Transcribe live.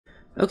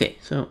Okay,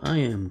 so I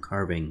am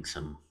carving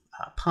some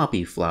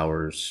poppy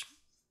flowers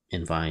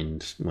and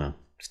vines, well,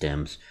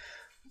 stems,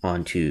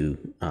 onto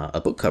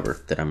a book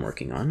cover that I'm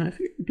working on. I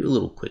figured I'd do a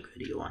little quick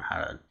video on how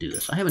to do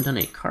this. I haven't done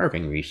any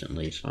carving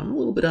recently, so I'm a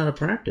little bit out of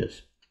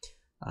practice.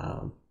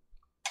 Um,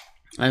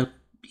 I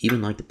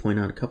even like to point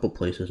out a couple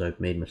places I've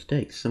made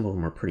mistakes. Some of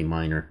them are pretty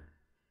minor.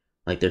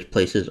 Like there's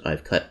places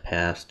I've cut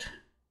past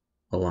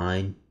a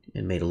line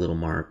and made a little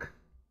mark.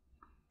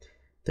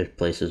 There's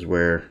places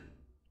where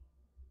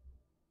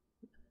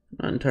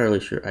I'm not entirely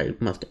sure. I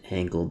must have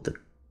angled the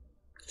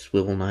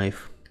swivel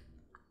knife,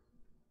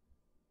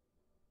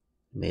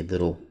 made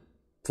little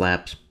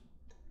flaps.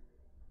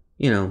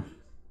 You know,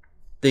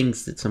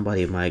 things that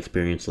somebody of my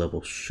experience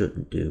level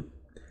shouldn't do.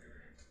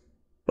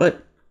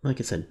 But,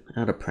 like I said,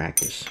 out of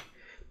practice.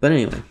 But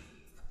anyway,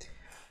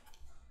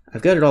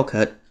 I've got it all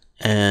cut,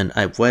 and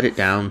I've wet it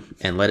down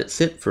and let it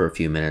sit for a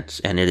few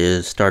minutes, and it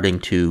is starting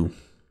to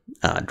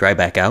dry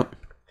back out.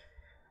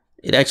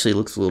 It actually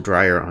looks a little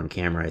drier on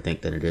camera, I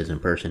think, than it is in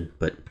person,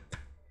 but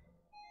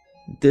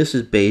this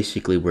is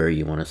basically where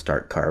you want to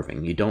start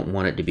carving. You don't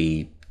want it to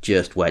be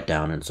just wet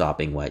down and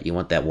sopping wet. You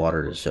want that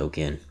water to soak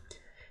in,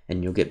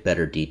 and you'll get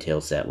better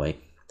details that way.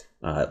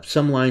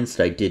 Some lines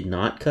that I did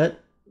not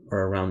cut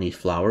are around these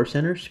flower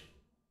centers.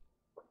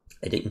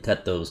 I didn't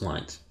cut those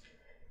lines.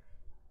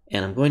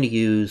 And I'm going to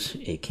use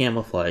a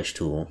camouflage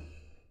tool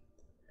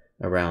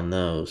around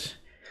those.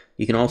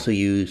 You can also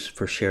use,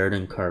 for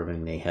Sheridan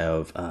carving, they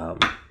have,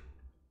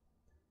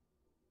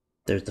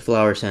 there's the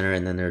flower center,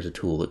 and then there's a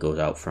tool that goes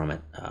out from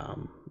it. I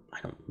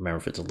don't remember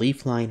if it's a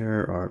leaf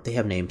liner, or they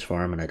have names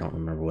for them, and I don't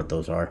remember what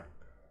those are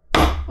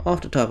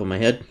off the top of my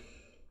head.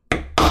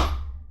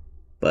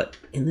 But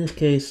in this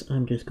case,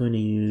 I'm just going to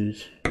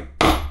use a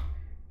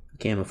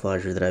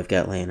camouflager that I've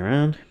got laying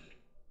around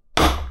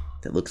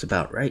that looks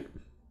about right.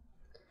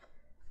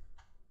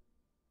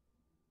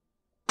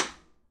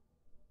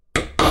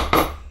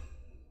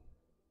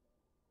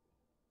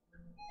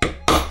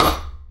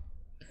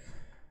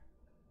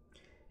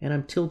 And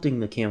I'm tilting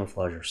the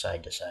camouflager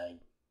side to side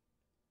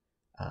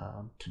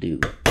to do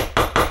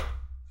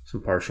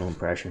some partial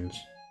impressions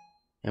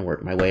and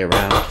work my way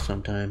around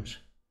sometimes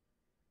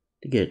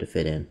to get it to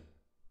fit in.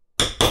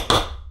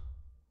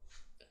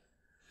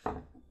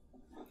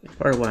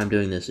 Part of why I'm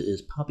doing this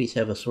is poppies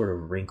have a sort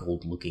of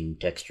wrinkled looking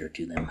texture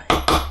to them.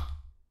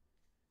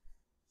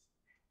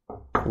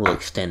 We'll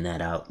extend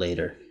that out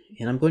later.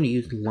 And I'm going to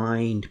use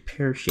lined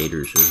pear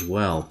shaders as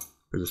well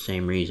for the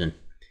same reason.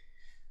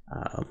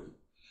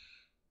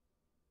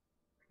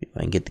 If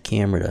I can get the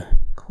camera to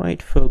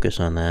quite focus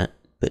on that.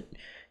 But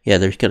yeah,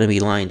 there's going to be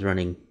lines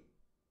running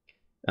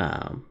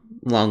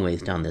long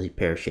ways down the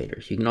pear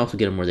shaders. You can also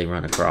get them where they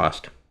run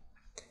across.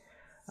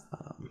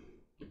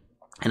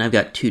 And I've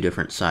got two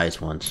different size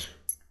ones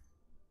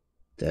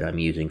that I'm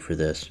using for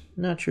this.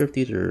 Not sure if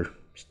these are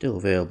still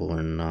available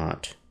or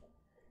not.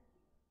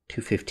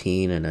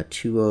 215 and a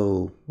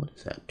 20, what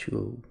is that,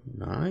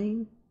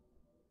 209?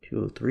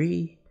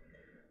 203?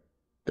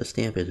 The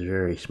stamp is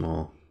very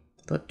small.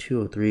 I thought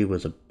 203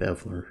 was a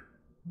beveler.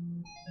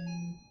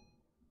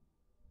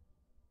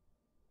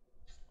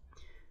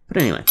 But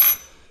anyway.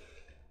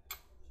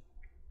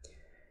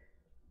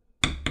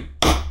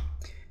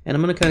 And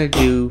I'm going to kind of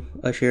do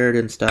a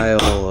Sheridan style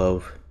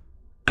of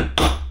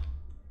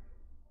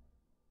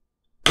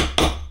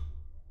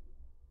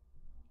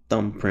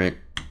thumbprint,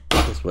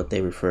 is what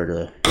they refer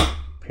to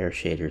pear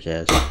shaders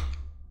as.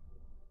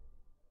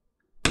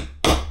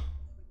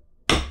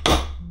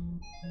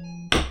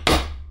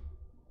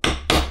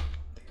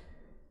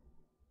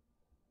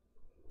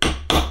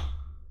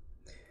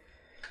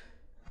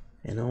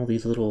 And all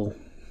these little,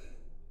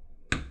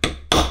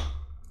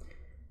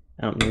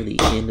 out near the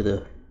end of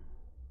the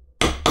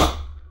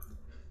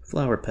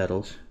flower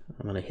petals,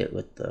 I'm going to hit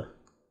with the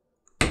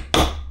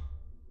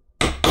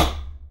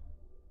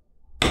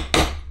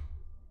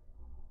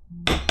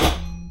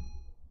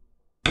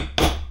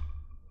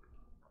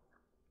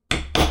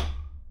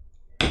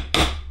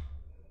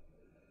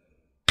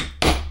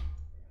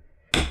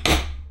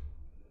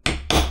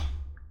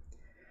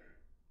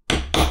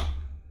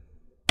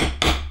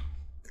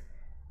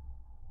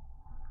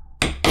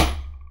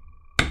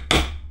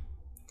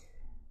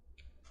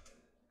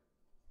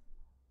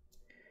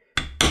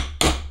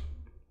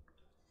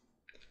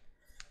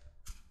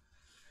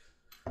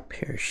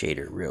pear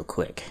shader real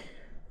quick.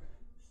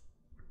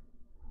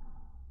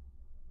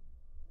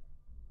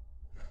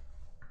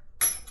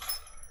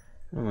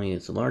 I'm going to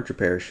use the larger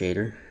pear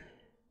shader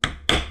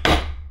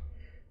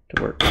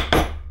to work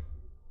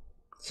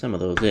some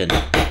of those in.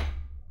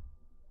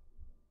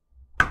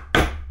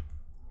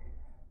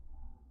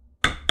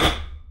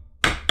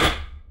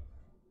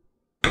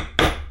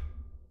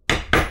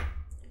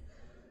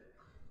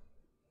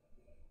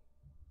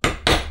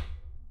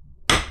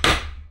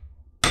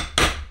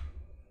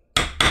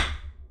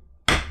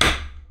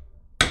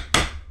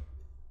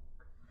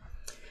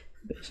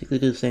 Basically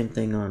do the same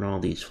thing on all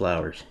these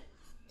flowers.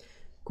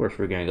 Of course,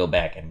 we're going to go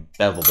back and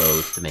bevel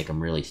those to make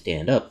them really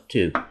stand up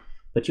too.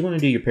 But you want to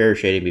do your pear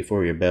shading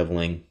before you're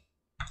beveling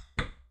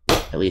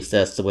At least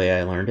that's the way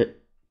I learned it.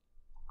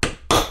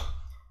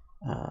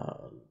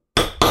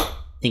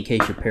 In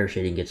case your pear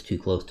shading gets too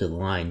close to the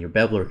line, your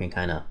beveler can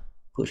kind of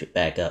push it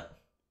back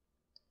up.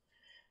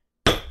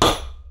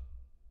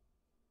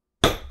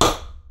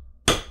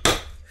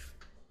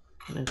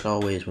 And as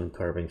always, when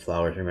carving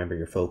flowers, remember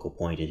your focal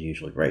point is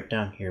usually right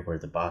down here where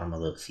the bottom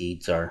of the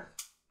seeds are.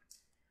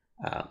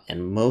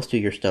 And most of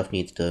your stuff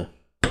needs to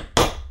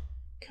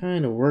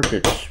kind of work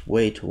its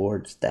way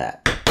towards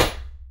that.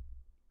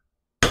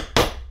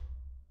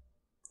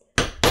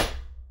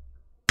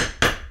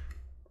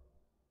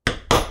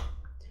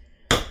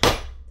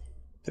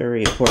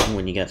 Very important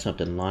when you got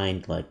something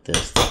lined like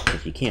this,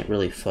 because you can't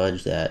really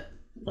fudge that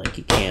like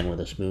you can with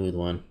a smooth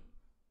one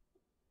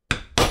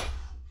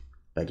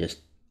by just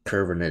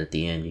curving it at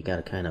the end. You got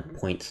to kind of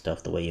point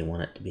stuff the way you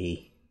want it to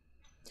be.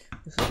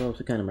 This is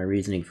also kind of my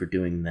reasoning for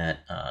doing that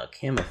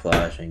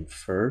camouflaging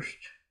first,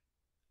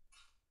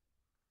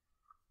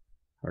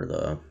 or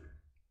the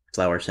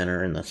flower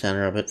center in the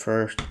center of it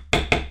first,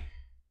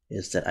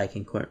 is that I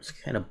can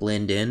kind of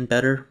blend in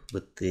better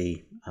with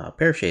the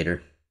pear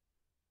shader.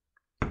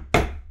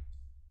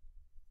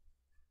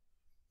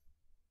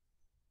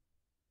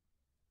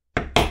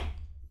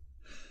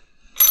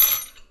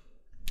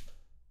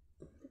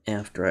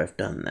 After I've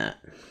done that.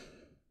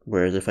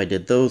 Whereas if I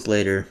did those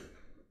later,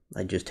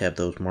 I just have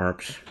those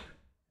marks,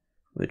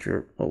 which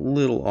are a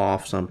little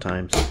off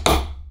sometimes,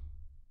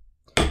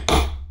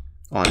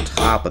 on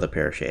top of the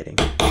pear shading.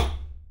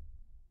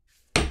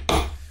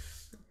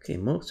 Okay,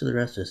 most of the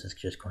rest of this is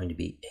just going to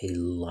be a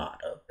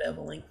lot of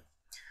beveling.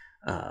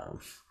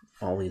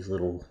 All these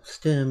little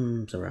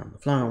stems around the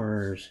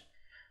flowers.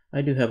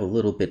 I do have a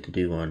little bit to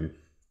do on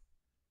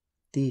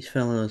these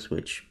fellows,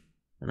 which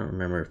I don't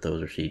remember if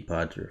those are seed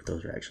pods or if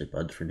those are actually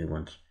buds for new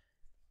ones.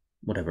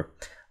 Whatever.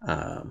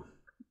 And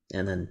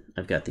then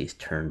I've got these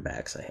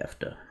turnbacks I have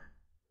to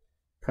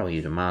probably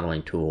use a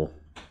modeling tool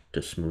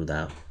to smooth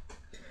out.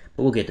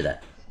 But we'll get to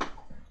that.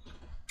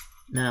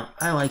 Now,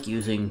 I like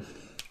using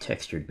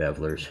textured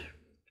bevelers.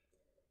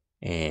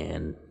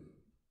 And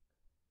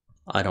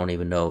I don't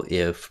even know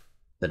if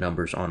the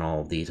numbers on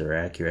all of these are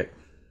accurate.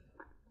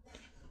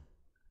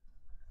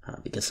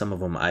 Because some of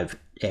them I've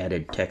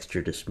added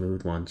texture to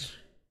smooth ones.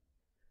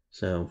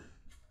 So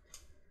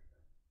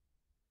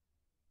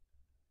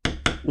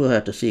we'll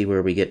have to see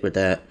where we get with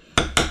that.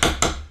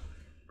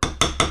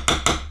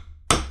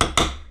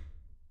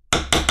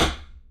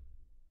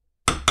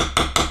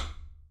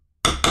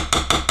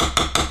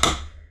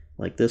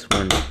 Like this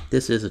one,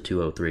 this is a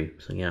 203,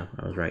 so yeah,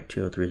 I was right,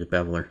 203 is a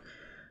beveler.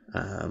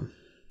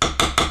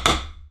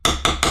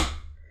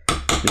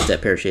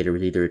 That pear shader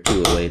was either a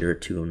 208 or a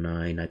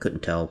 209, I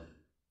couldn't tell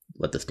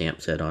what the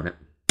stamp said on it.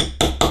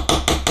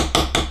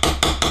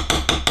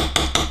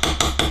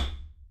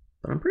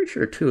 But I'm pretty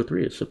sure a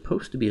 203 is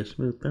supposed to be a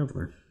smooth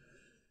beveler.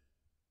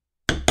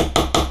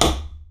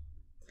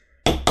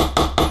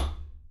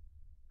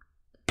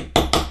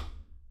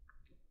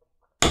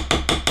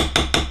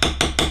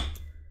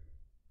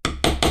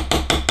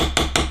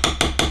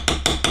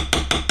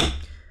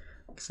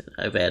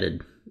 I've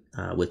added,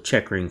 with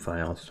checkering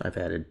files, I've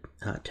added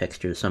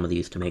texture to some of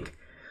these to make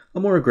a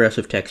more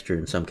aggressive texture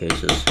in some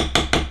cases.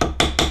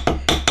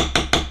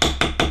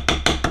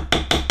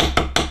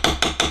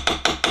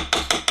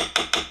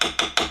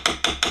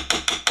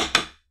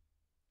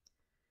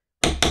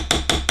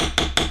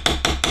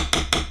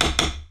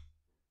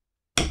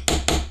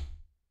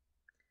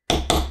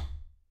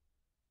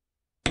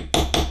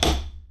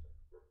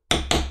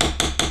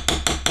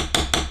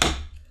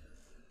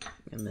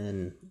 And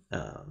then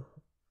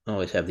I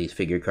always have these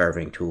figure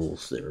carving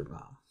tools. They're,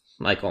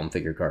 I call them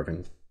figure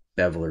carving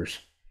bevelers.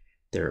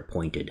 They're a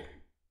pointed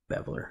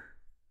beveler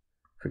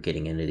for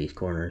getting into these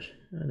corners.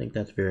 I think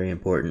that's very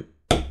important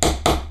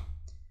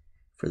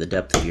for the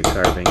depth of your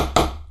carving,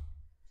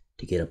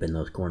 to get up in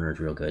those corners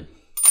real good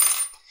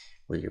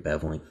with your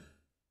beveling.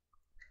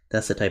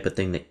 That's the type of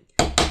thing that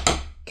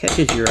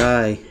catches your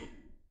eye,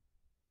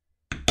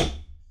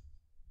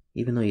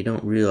 even though you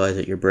don't realize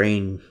it. Your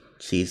brain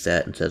sees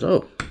that and says,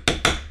 oh,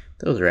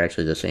 those are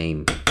actually the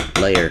same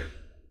layer.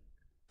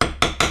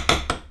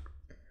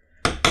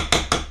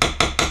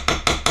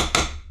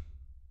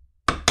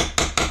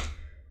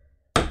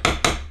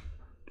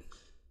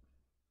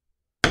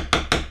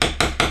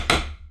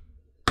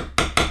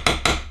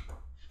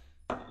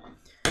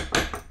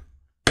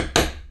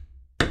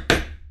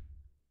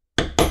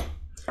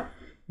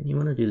 And you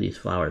want to do these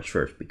flowers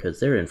first because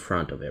they're in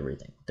front of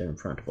everything. They're in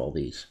front of all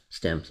these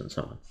stems and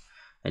so on.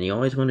 And you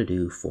always want to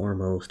do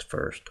foremost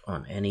first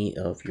on any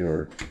of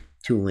your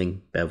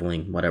tooling,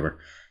 beveling, whatever.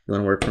 You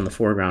want to work from the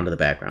foreground to the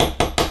background.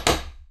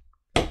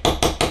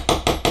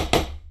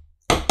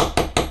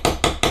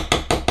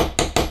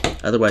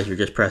 Otherwise, you're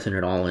just pressing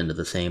it all into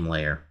the same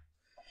layer.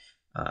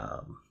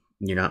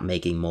 You're not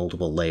making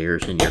multiple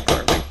layers in your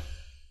carving.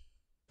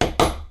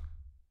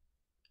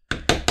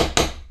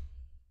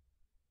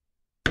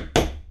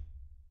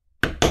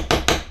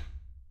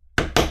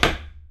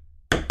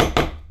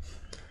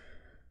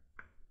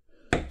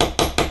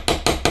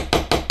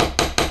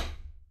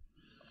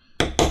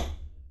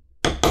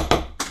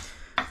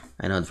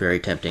 I know it's very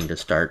tempting to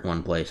start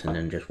one place and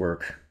then just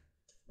work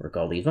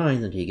all these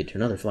vines until you get to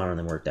another flower and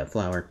then work that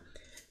flower.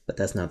 But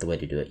that's not the way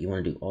to do it. You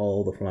want to do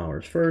all the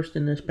flowers first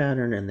in this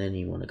pattern, and then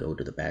you want to go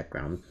to the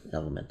background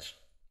elements.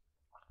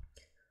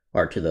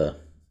 Or to the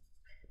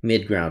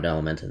midground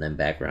elements and then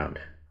background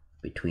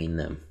between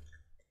them.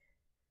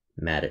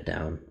 Mat it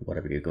down,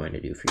 whatever you're going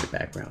to do for your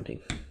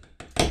backgrounding.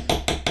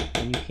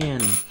 And you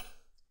can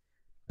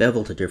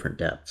bevel to different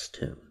depths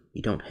too.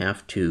 You don't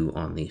have to,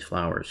 on these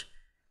flowers,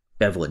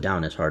 bevel it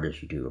down as hard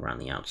as you do around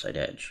the outside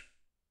edge.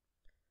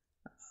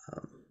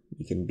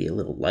 You can be a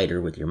little lighter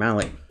with your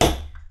mallet,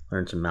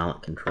 learn some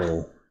mallet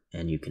control,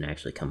 and you can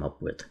actually come up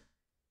with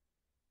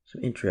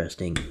some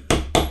interesting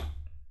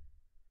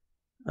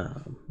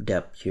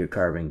depth to your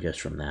carving just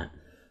from that.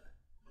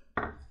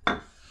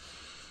 But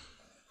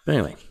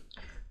anyway,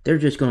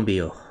 there's just going to be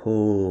a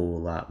whole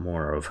lot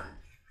more of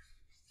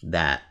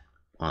that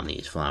on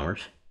these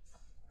flowers.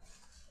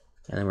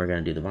 And then we're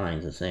going to do the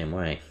vines the same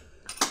way.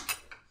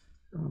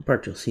 One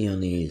part you'll see on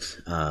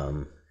these,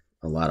 a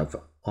lot of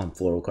on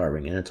floral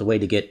carving, and it's a way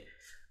to get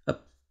a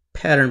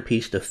pattern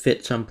piece to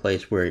fit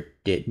someplace where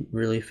it didn't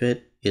really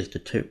fit, is to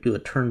do a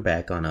turn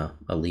back on a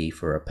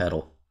leaf or a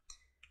petal.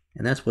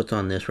 And that's what's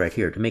on this right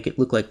here, to make it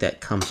look like that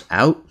comes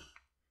out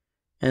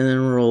and then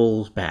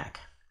rolls back.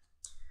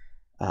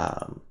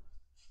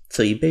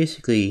 So you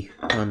basically,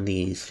 on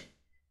these,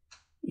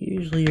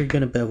 usually you're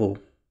going to bevel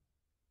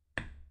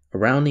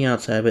around the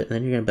outside of it, and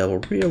then you're going to bevel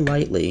real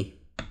lightly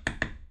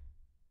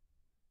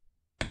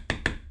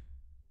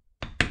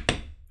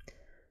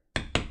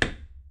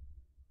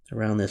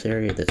around this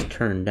area that's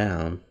turned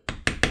down.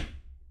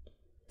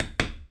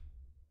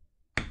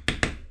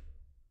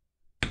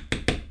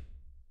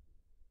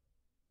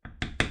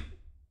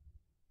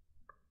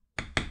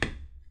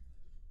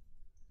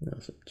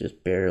 So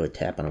just barely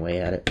tapping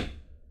away at it.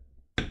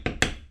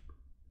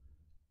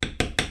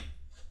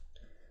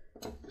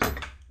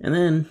 And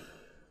then,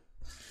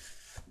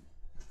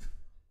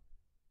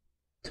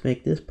 to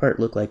make this part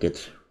look like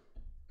it's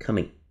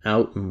coming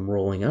out and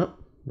rolling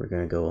up, we're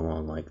going to go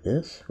along like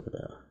this with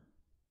a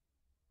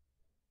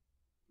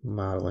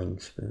modeling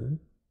spoon.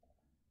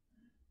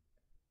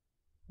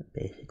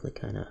 Basically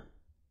kind of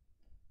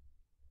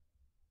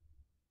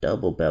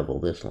double bevel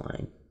this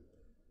line.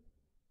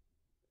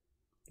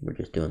 We're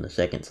just doing the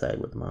second side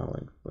with the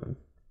modeling spoon.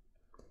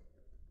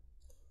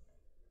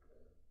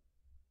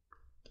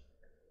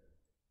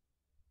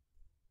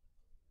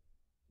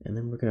 And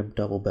then we're going to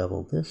double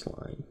bevel this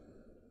line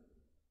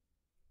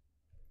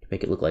to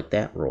make it look like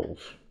that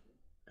rolls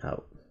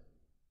out.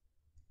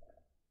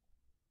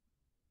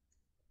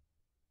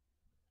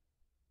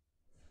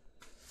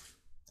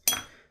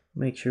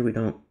 Make sure we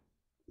don't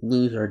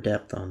lose our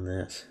depth on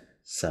this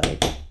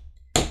side,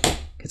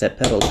 because that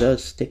petal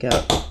does stick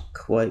out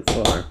quite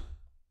far.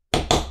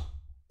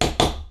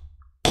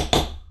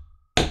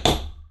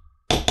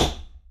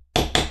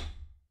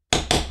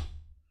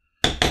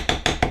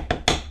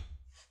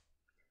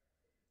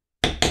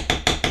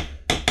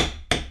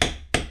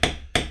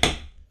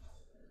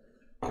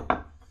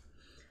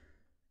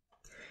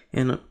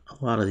 And a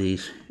lot of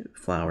these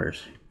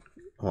flowers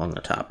along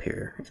the top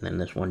here, and then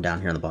this one down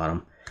here on the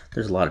bottom,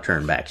 there's a lot of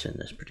turnbacks in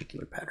this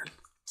particular pattern.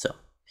 So,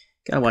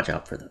 gotta watch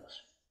out for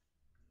those.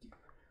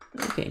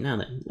 Okay, now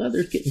then,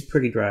 leather's getting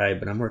pretty dry,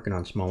 but I'm working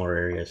on smaller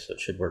areas, so it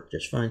should work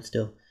just fine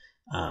still.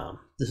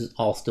 This is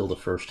all still the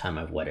first time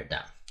I've wet it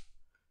down.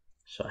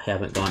 So I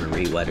haven't gone and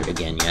re-wet it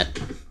again yet.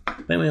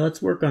 But anyway,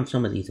 let's work on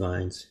some of these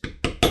vines.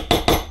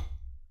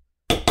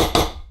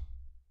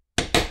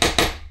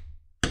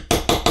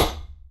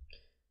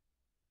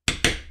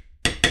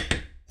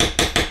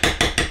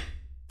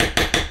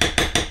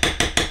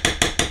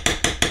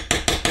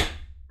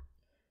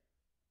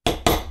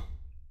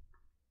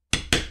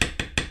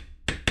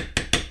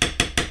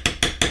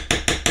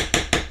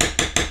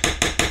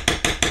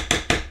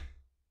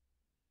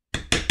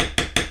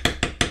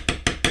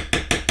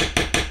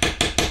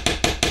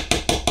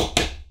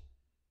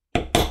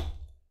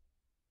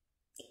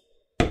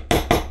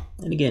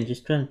 And again,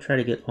 just try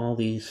to get all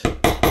these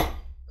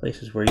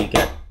places where you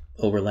got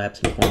overlaps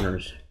and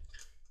corners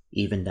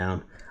even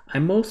down.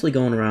 I'm mostly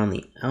going around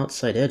the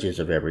outside edges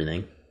of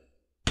everything.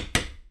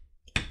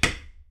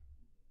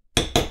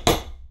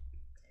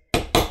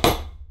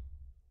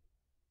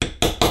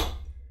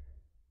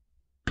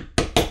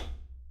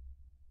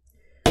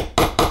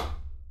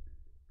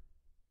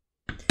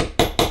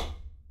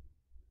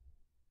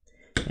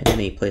 And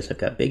any place I've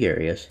got big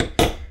areas.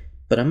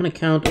 But I'm going to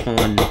count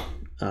on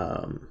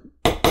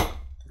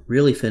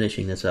really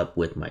finishing this up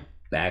with my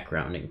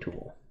backgrounding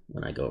tool.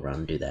 When I go around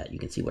and do that, you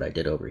can see what I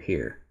did over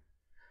here.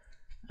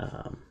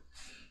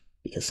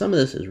 Because some of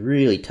this is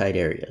really tight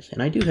areas.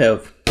 And I do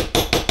have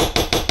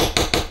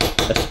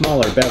a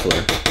smaller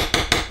beveler.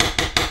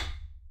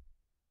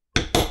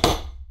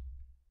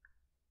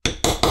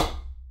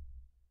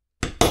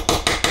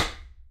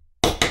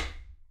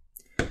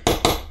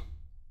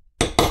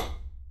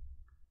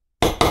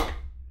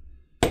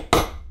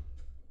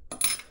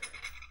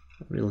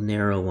 A real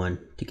narrow one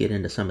to get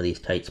into some of these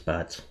tight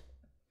spots.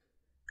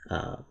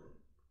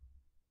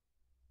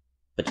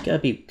 But you gotta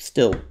be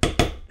still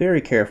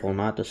very careful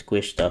not to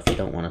squish stuff you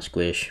don't want to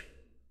squish,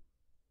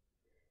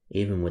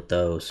 even with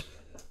those.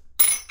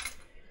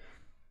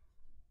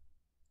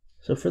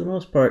 So for the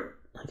most part,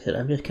 like I said,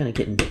 I'm just kind of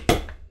getting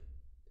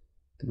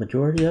the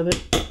majority of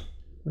it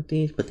with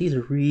these, but these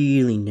are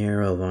really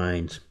narrow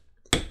vines.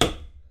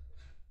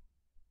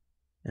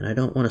 And I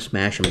don't want to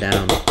smash them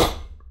down.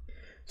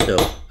 So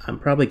I'm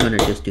probably going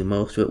to just do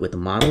most of it with a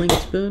modeling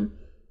spoon.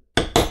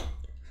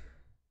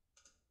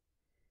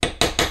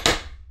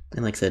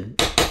 And like I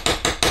said,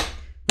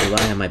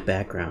 rely on my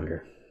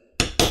backgrounder.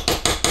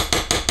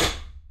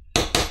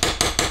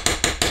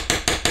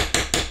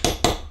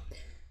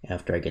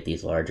 After I get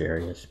these large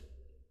areas.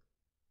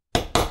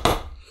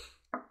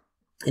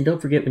 And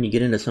don't forget, when you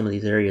get into some of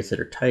these areas that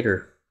are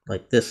tighter,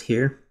 like this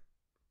here,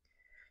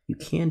 you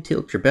can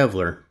tilt your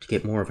beveler to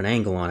get more of an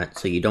angle on it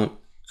so you don't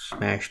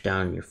smash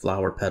down your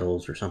flower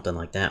petals or something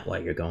like that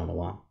while you're going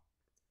along.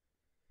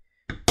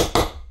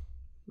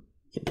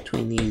 In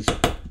between these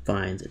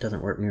vines, it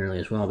doesn't work nearly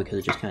as well because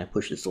it just kind of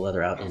pushes the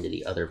leather out into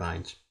the other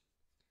vines.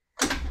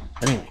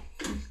 But anyway,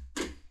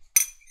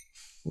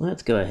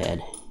 let's go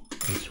ahead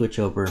and switch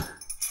over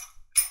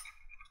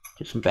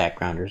to some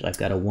backgrounders. I've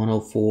got a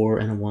 104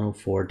 and a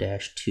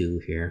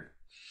 104-2 here.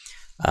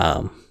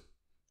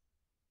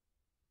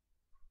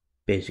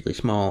 Basically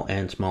small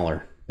and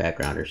smaller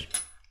backgrounders.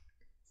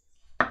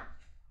 And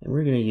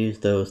we're going to use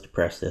those to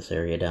press this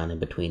area down in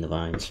between the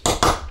vines.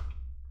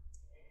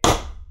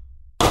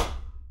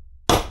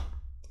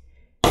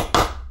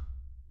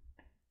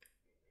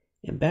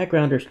 And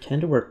backgrounders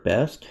tend to work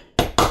best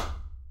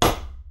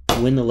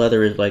when the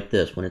leather is like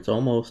this, when it's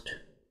almost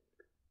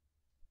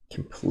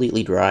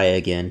completely dry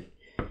again,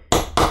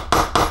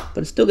 but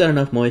it's still got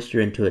enough moisture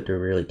into it to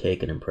really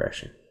take an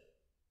impression.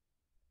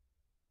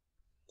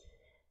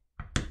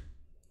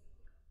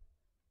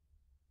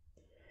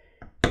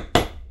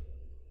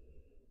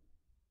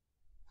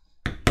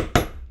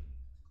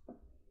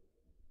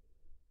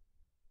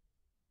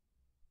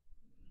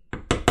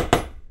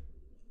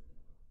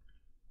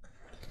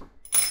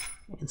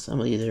 And some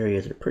of these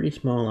areas are pretty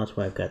small, that's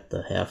why I've got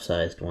the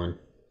half-sized one,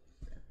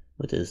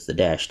 which is the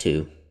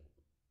 -2.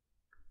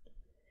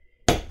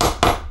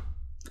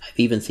 I've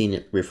even seen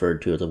it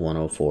referred to as a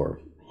 104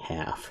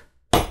 half.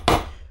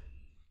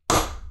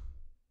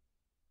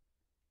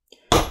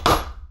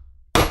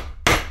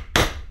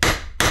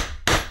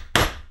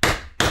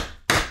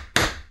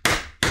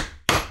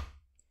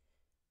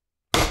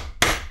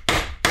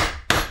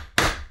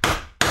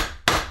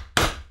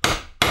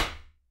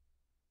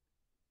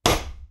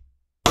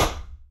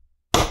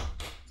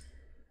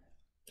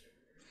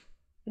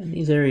 And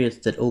these areas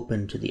that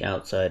open to the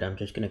outside, I'm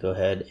just going to go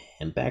ahead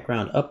and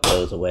background up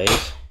those a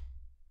ways.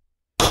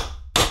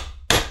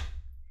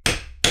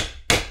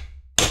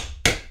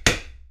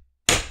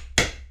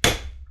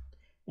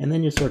 And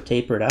then just sort of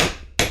taper it out,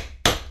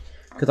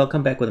 because I'll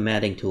come back with a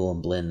matting tool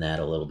and blend that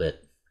a little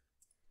bit.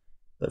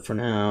 But for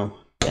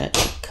now, that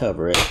should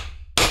cover it.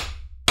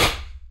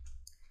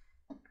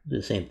 Do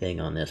the same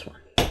thing on this one.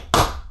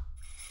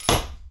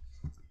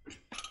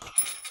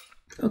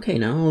 Okay,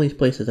 now all these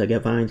places I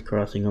got vines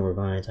crossing over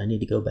vines, I need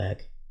to go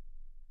back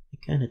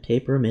and kind of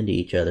taper them into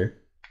each other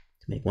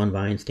to make one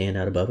vine stand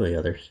out above the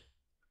others.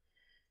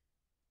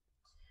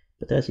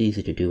 But that's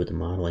easy to do with the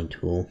modeling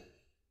tool.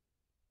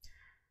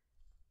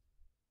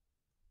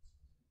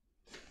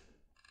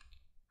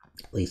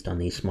 At least on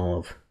these small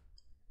of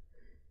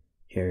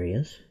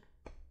areas.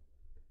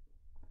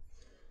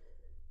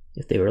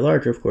 If they were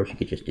larger, of course, you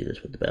could just do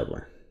this with the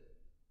beveler.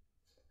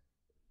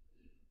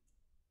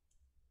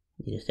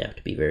 You just have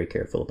to be very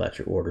careful about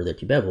your order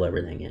that you bevel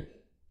everything in.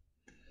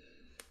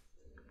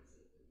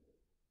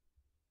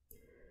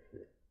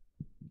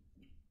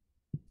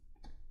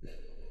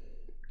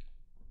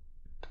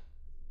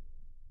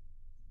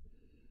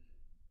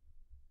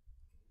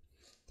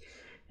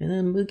 And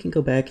then we can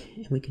go back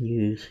and we can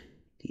use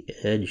the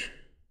edge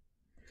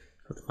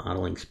of the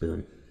modeling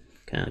spoon,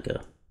 kind of like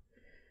a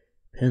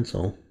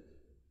pencil.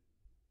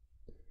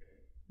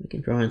 We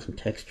can draw in some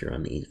texture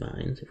on these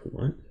vines if we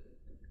want.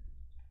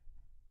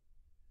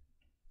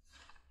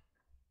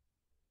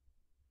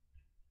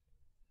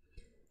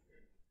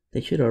 They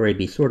should already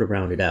be sort of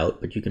rounded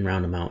out, but you can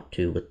round them out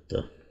too with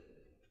the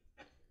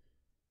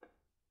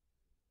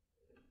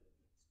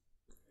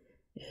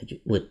edge,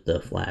 with the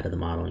flat of the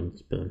modeling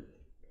spoon.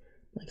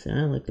 Like I said,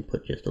 I like to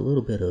put just a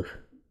little bit of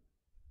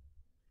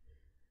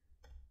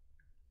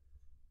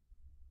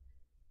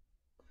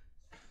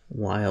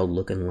wild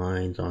looking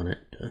lines on it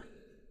to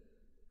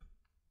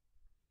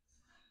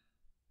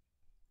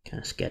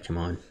kind of sketch them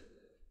on.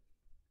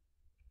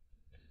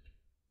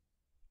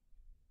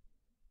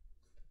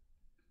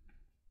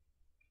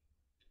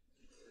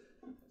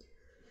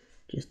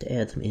 Just to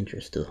add some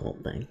interest to the whole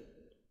thing.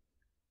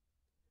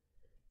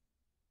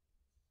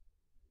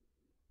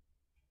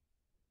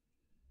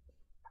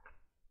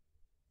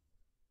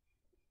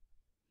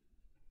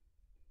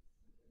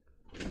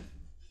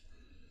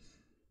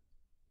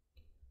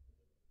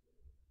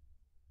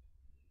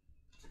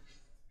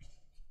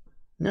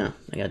 Now,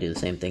 I gotta do the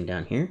same thing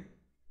down here.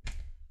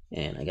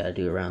 And I gotta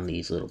do around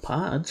these little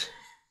pods.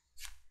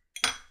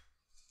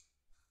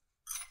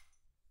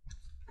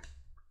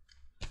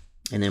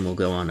 And then we'll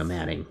go on to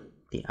matting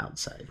the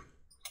outside.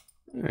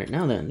 Alright,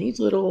 now then, these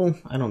little,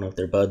 I don't know if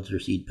they're buds or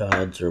seed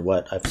pods or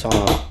what. I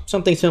saw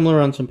something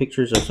similar on some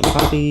pictures of some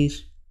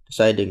poppies.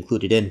 Decided to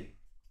include it in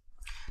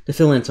to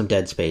fill in some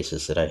dead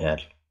spaces that I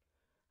had.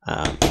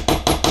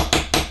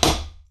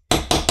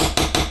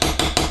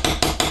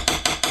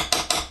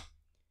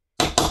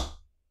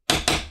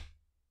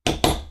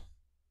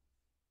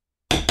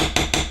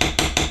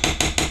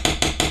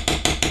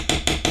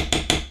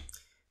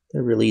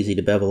 They're real easy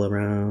to bevel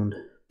around.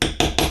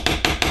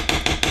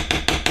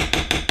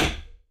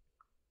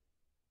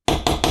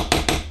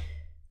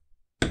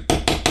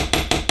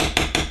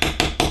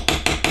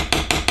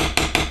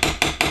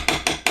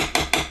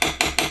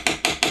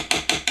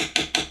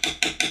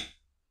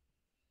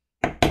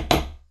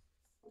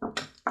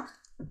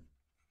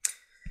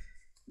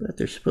 But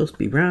they're supposed to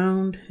be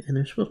round, and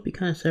they're supposed to be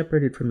kind of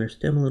separated from their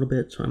stem a little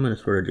bit, so I'm going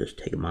to sort of just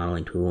take a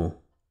modeling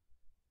tool,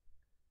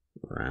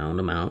 round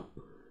them out,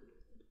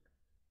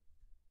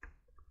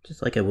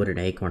 just like I would an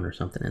acorn or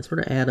something, and sort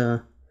of add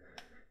a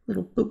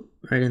little boop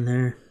right in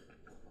there.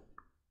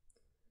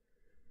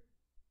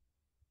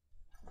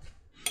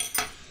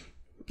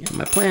 And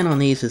my plan on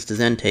these is to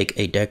then take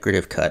a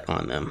decorative cut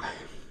on them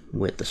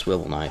with the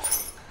swivel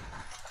knife.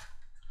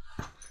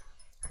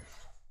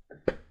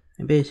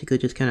 I basically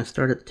just kind of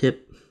start at the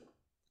tip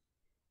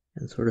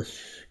and sort of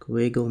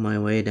squiggle my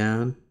way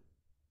down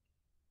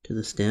to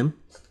the stem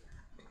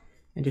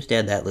and just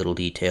add that little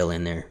detail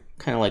in there,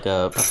 kind of like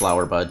a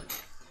flower bud.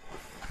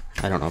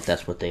 I don't know if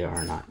that's what they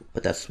are or not,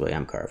 but that's the way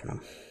I'm carving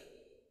them.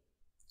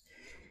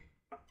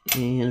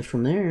 And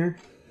from there,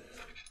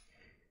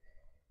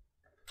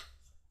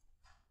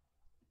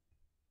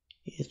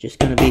 it's just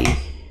going to be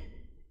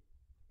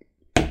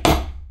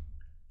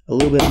a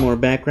little bit more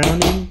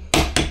backgrounding,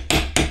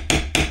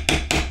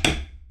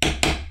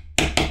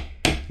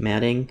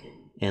 matting,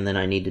 and then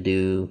I need to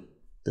do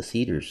the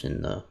cedars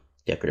and the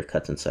decorative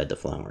cuts inside the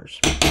flowers.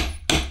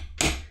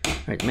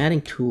 Alright,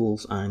 matting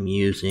tools I'm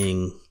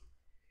using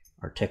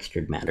are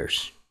Textured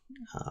Matters.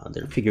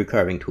 They're figure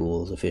carving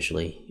tools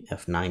officially,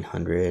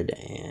 F900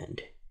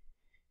 and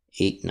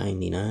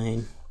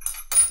 899.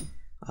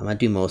 I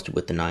do most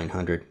with the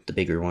 900, the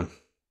bigger one.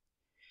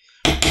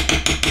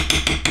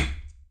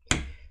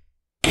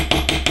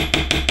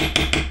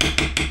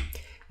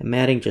 And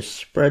matting just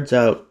spreads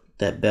out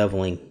that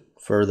beveling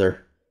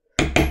further.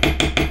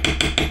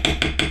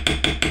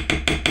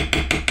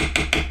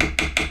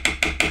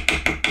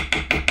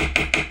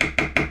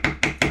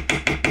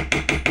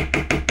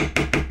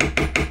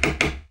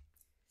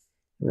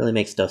 It really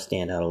makes stuff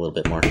stand out a little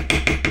bit more.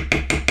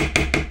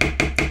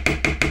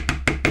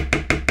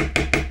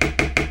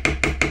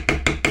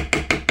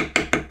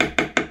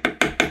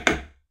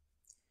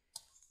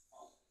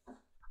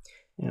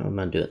 And I'm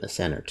going to do it in the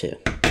center too.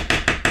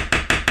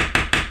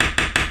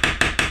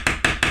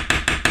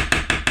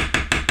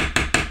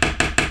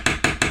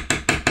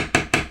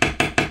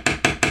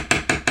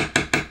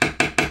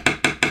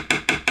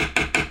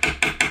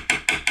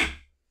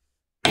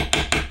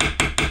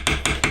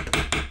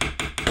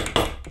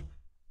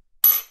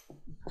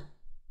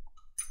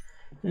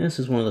 And this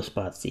is one of the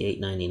spots the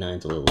 899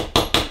 is a little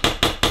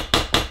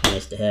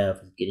nice to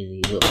have, getting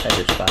these little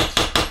tighter spots.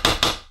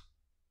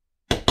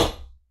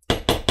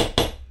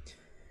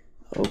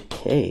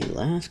 Okay,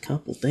 last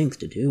couple things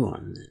to do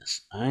on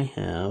this.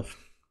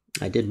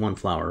 I did one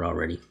flower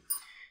already.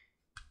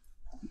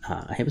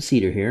 I have a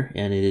cedar here,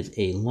 and it is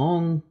a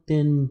long,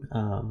 thin,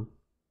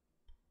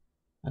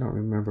 I don't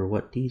remember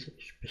what these are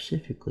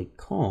specifically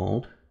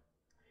called.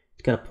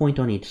 It's got a point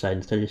on each side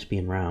instead of just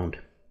being round.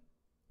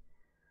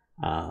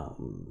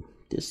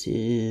 This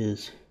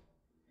is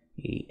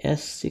a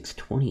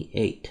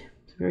S628.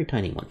 It's a very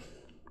tiny one.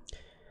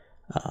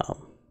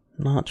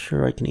 Not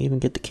sure I can even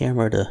get the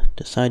camera to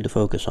decide to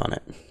focus on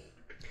it.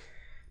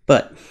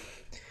 But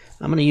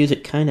I'm going to use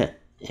it kind of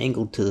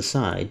angled to the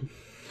side.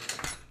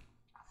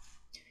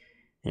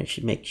 And it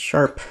should make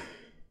sharp,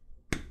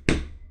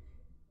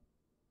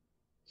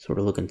 sort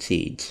of looking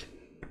seeds.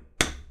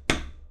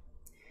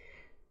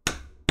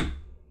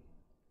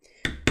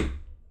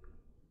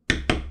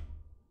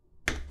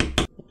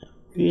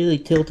 Really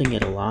tilting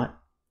it a lot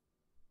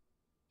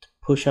to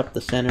push up the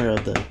center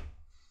of the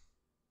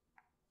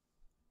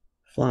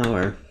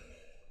flower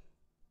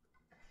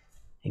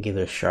and give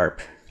it a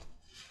sharp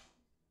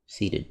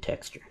seeded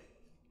texture.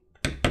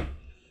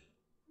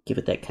 Give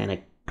it that kind of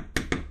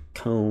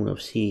cone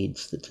of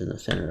seeds that's in the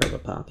center of a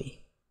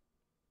poppy.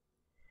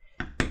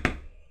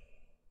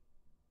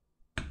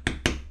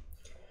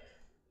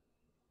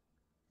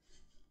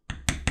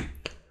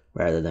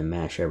 Rather than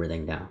mash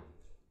everything down.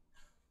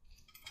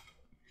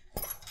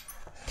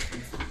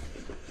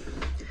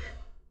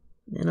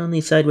 And on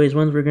these sideways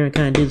ones, we're going to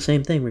kind of do the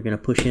same thing. We're going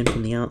to push in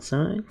from the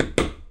outside.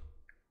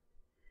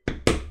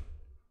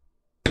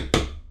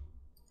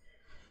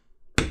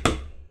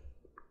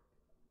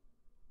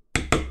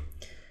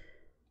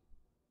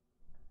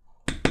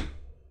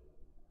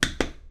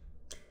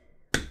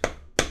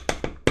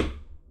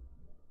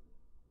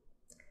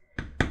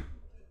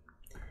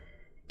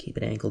 keep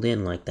it angled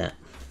in like that.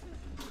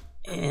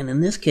 And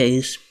in this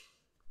case,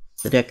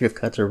 the decorative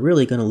cuts are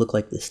really going to look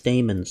like the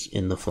stamens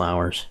in the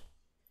flowers.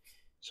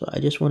 So I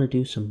just want to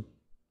do some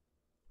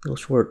little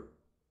short,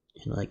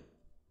 like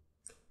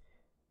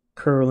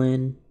curl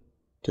in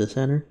to the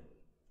center.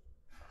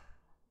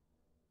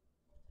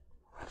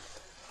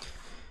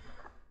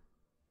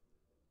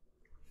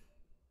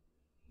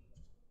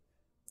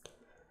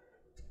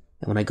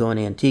 And when I go and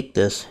antique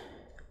this,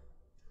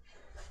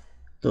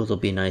 those will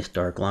be nice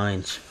dark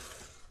lines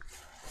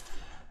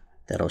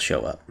that'll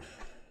show up.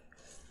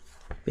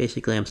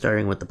 Basically, I'm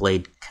starting with the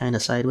blade kind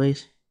of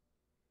sideways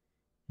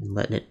and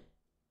letting it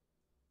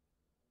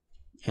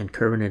and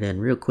curving it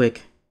in real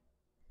quick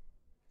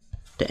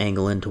to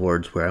angle in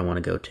towards where I want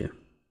to go to.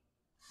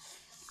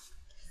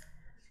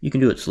 You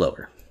can do it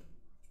slower,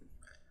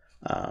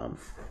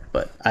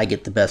 but I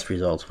get the best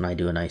results when I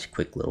do a nice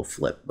quick little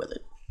flip with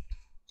it.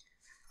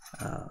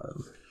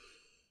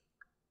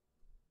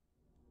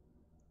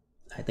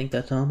 I think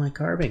that's all my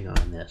carving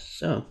on this.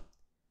 So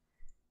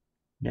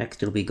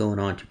next it'll be going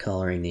on to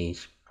coloring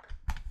these.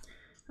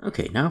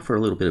 Okay, now for a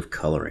little bit of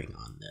coloring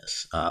on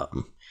this.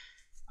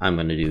 I'm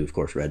going to do, of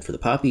course, red for the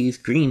poppies,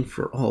 green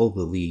for all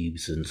the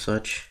leaves and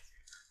such.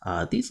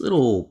 These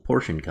little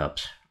portion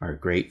cups are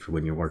great for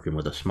when you're working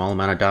with a small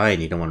amount of dye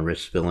and you don't want to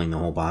risk spilling the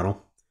whole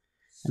bottle.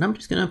 And I'm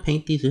just going to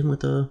paint these in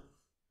with a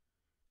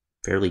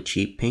fairly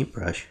cheap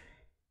paintbrush.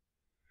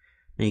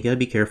 Now you got to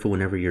be careful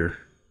whenever you're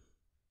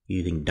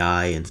using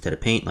dye instead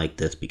of paint like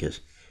this, because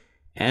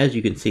as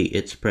you can see,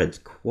 it spreads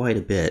quite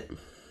a bit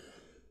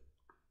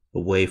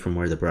away from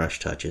where the brush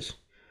touches.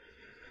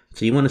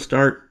 So you want to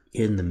start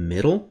in the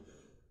middle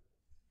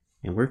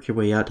and work your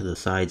way out to the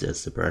sides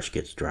as the brush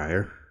gets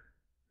drier.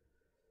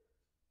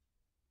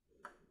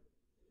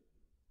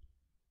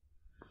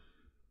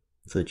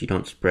 So that you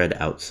don't spread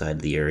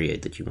outside the area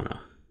that you want to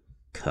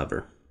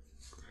cover.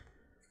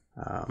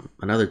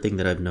 Another thing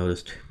that I've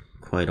noticed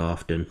quite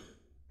often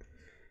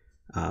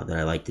that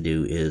I like to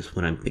do is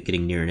when I'm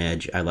getting near an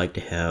edge, I like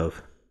to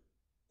have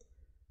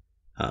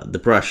the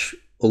brush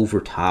over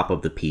top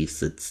of the piece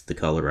that's the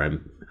color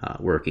I'm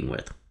working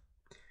with.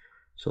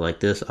 So like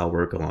this, I'll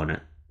work on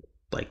it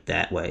like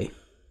that way,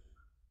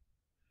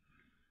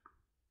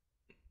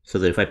 so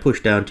that if I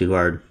push down too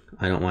hard,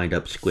 I don't wind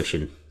up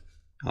squishing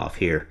off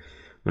here.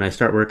 When I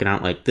start working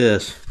out like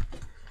this,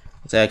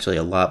 it's actually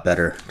a lot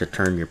better to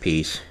turn your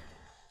piece.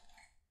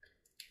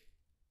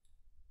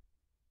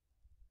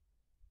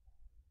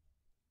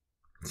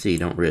 So you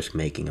don't risk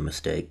making a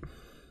mistake.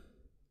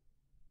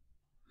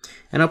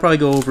 And I'll probably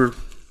go over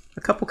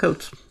a couple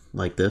coats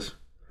like this,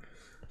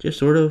 just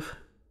sort of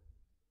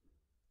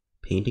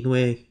painting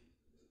away.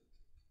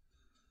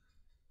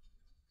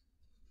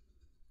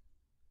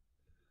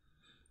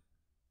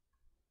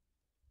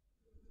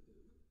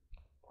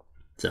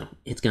 So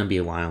it's going to be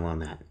a while on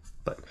that,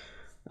 but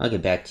I'll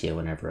get back to you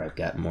whenever I've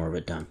got more of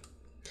it done.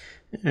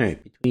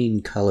 Alright,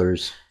 between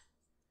colors,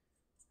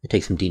 I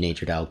take some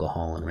denatured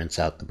alcohol and rinse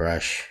out the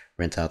brush,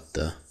 rinse out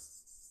the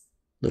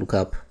little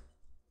cup,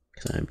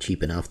 because I'm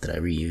cheap enough that I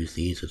reuse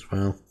these as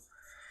well.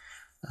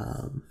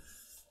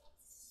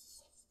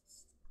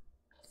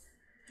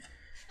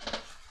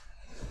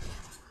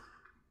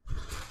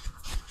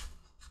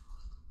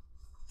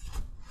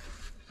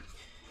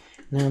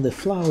 Now the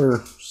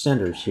flower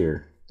centers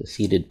here, the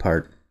seeded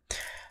part,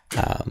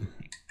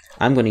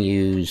 I'm going to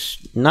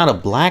use not a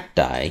black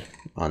dye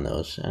on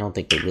those. I don't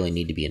think they really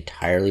need to be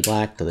entirely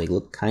black, though they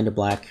look kind of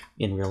black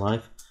in real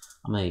life.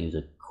 I'm going to use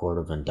a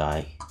cordovan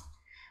dye.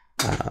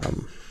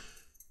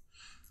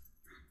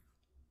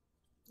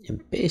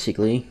 And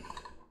basically,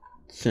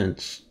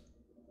 since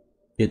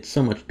it's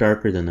so much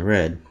darker than the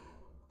red,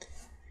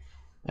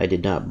 I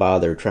did not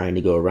bother trying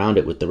to go around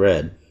it with the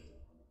red,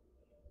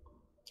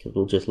 because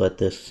we'll just let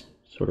this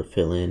sort of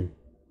fill in.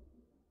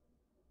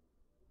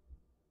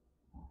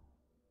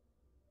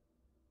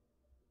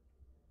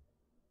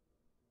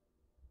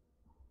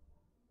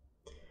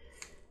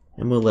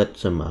 And we'll let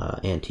some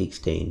antique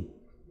stain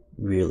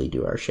really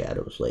do our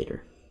shadows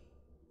later.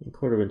 And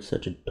cordovan's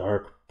such a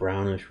dark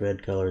brownish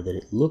red color that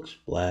it looks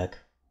black,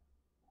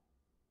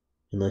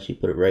 unless you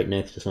put it right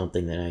next to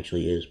something that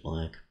actually is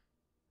black.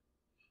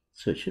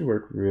 So it should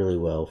work really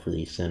well for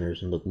these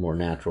centers and look more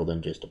natural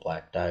than just a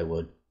black dye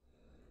would.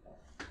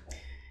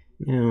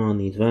 Now on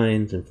these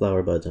vines and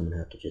flower buds, I'm going to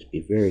have to just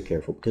be very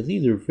careful, because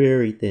these are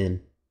very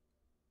thin.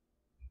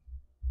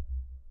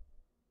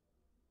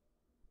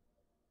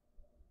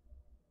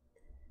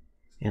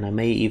 And I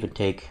may even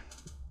take,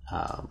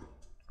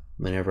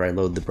 whenever I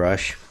load the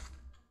brush,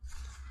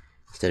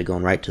 instead of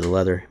going right to the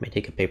leather, I may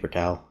take a paper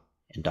towel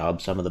and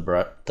daub some of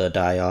the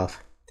dye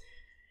off,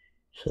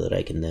 so that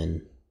I can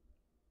then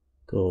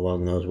go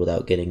along those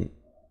without getting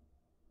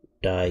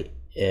dye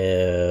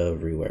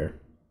everywhere.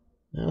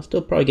 Now, I'll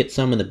still probably get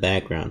some in the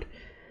background,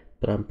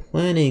 but I'm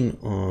planning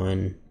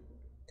on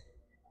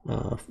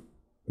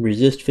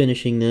resist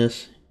finishing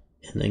this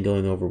and then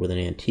going over with an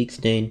antique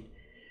stain.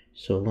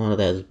 So a lot of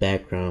those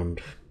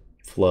background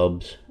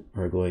flubs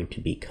are going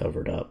to be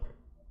covered up,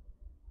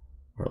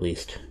 or at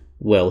least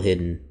well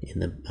hidden in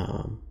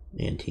the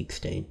antique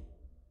stain.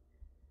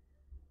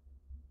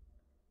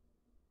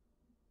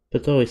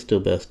 But it's always still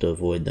best to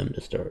avoid them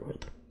to start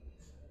with.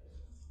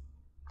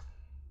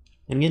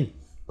 And again,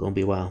 gonna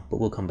be a while, but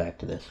we'll come back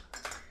to this.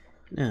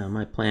 Now,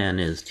 my plan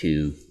is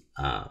to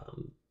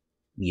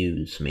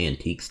use some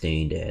antique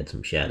stain to add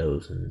some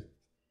shadows and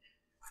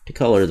to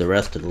color the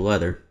rest of the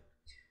leather.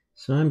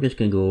 So I'm just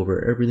going to go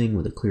over everything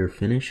with a clear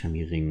finish. I'm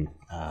using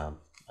a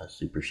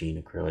super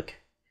sheen acrylic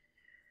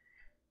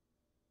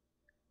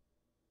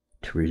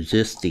to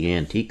resist the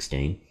antique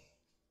stain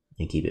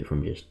and keep it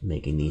from just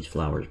making these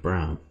flowers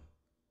brown.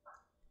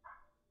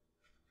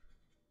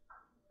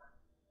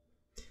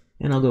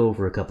 And I'll go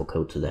over a couple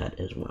coats of that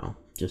as well,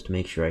 just to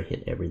make sure I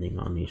hit everything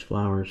on these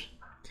flowers.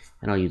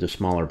 And I'll use a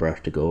smaller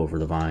brush to go over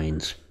the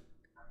vines.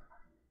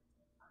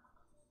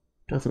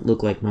 Doesn't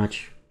look like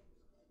much.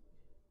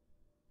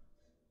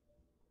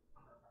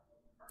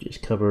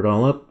 Just cover it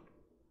all up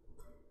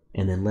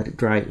and then let it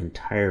dry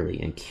entirely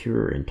and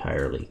cure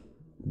entirely,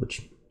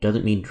 which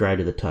doesn't mean dry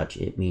to the touch.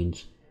 It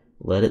means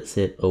let it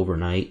sit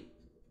overnight,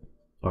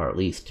 or at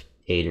least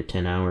 8 or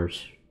 10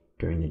 hours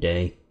during the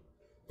day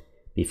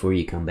before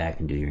you come back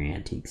and do your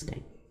antique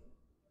stain.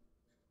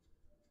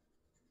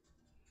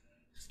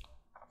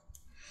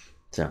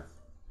 So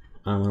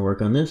I'm going to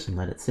work on this and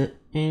let it sit,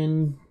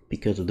 and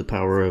because of the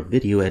power of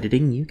video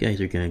editing, you guys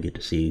are going to get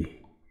to see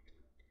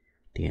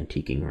the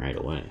antiquing right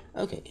away.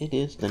 Okay, it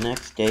is the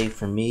next day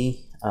for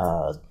me.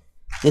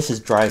 This is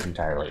dried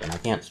entirely, and I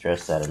can't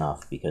stress that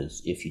enough,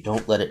 because if you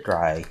don't let it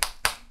dry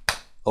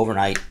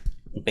overnight,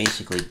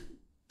 basically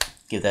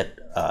give that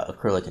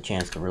acrylic a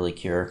chance to really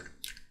cure,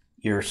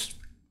 your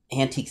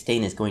antique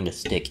stain is going to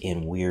stick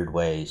in weird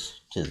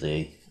ways to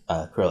the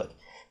acrylic.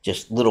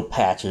 Just little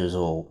patches,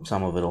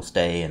 some of it will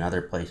stay, and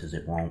other places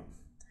it won't.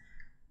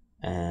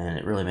 And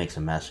it really makes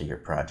a mess of your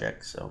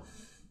project, so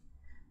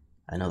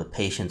I know the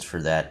patience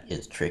for that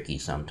is tricky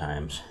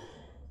sometimes,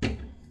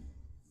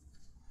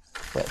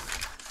 but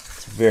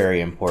it's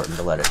very important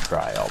to let it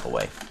dry all the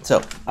way.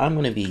 So I'm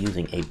going to be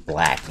using a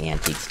black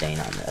antique stain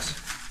on this,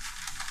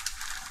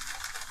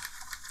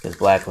 because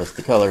black was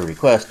the color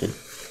requested.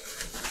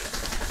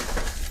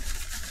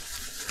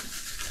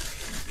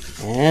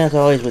 And as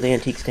always with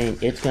antique stain,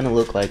 it's going to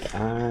look like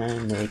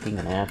I'm making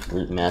an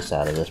absolute mess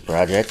out of this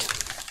project.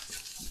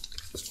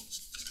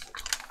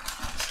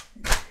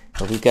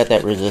 But we've got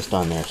that resist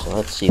on there, so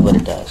let's see what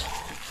it does.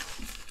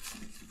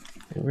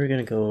 And we're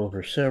going to go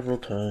over several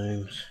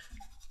times.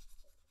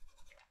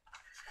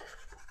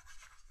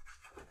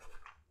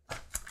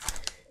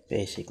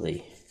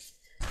 Basically,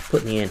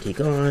 putting the antique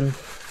on,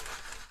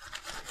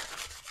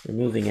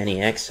 removing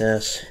any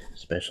excess,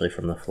 especially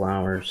from the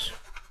flowers.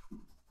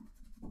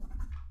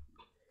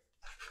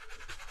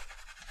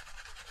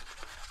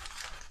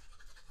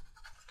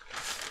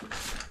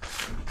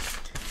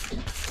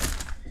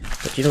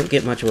 But you don't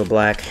get much of a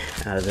black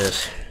out of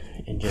this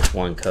in just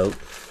one coat.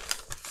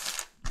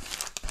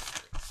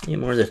 You get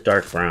more of this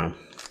dark brown.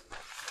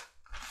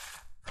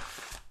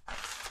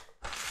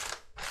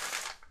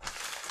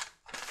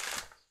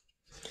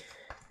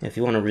 If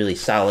you want a really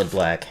solid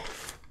black,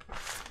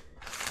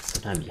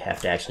 sometimes you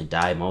have to actually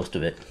dye most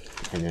of it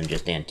and then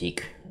just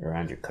antique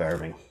around your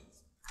carving.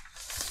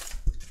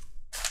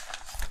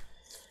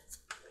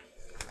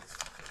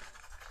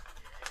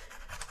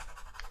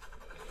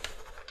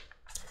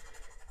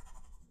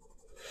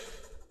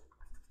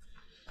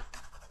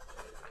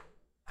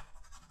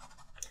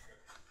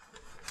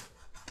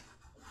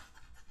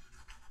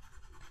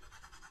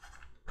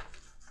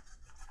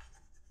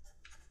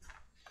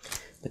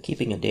 But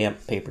keeping a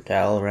damp paper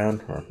towel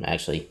around, or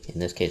actually in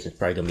this case it's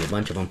probably going to be a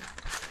bunch of them,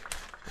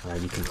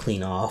 you can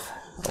clean off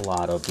a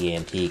lot of the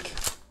antique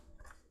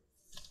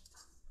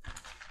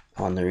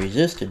on the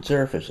resisted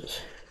surfaces.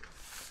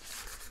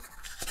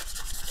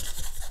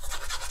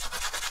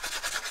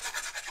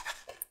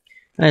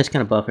 I just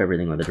kind of buff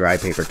everything with a dry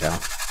paper towel.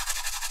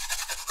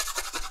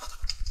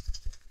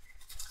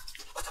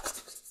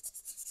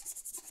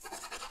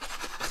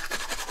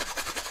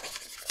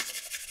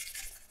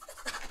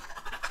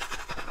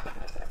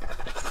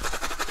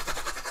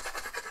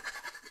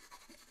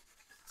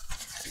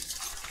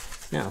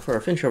 Now, for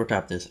a finish over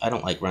top of this, I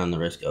don't like running the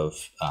risk of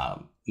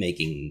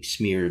making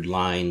smeared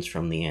lines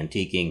from the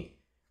antiquing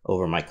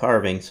over my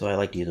carving, so I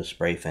like to use a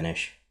spray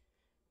finish.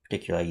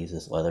 Particularly, I use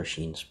this leather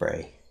sheen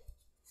spray.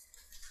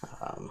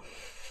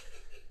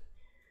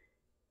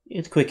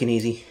 It's quick and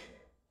easy.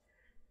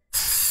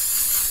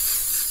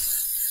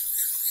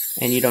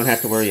 And you don't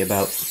have to worry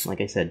about, like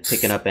I said,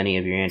 picking up any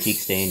of your antique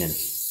stain and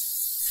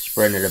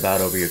spreading it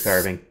about over your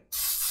carving.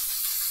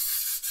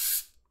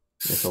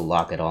 This will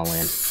lock it all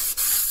in.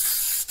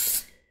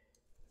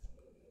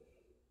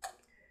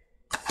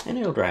 And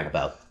it'll dry in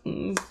about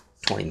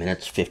 20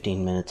 minutes,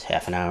 15 minutes,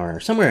 half an hour,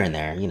 somewhere in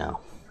there, you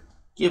know.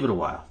 Give it a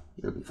while.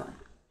 It'll be fine.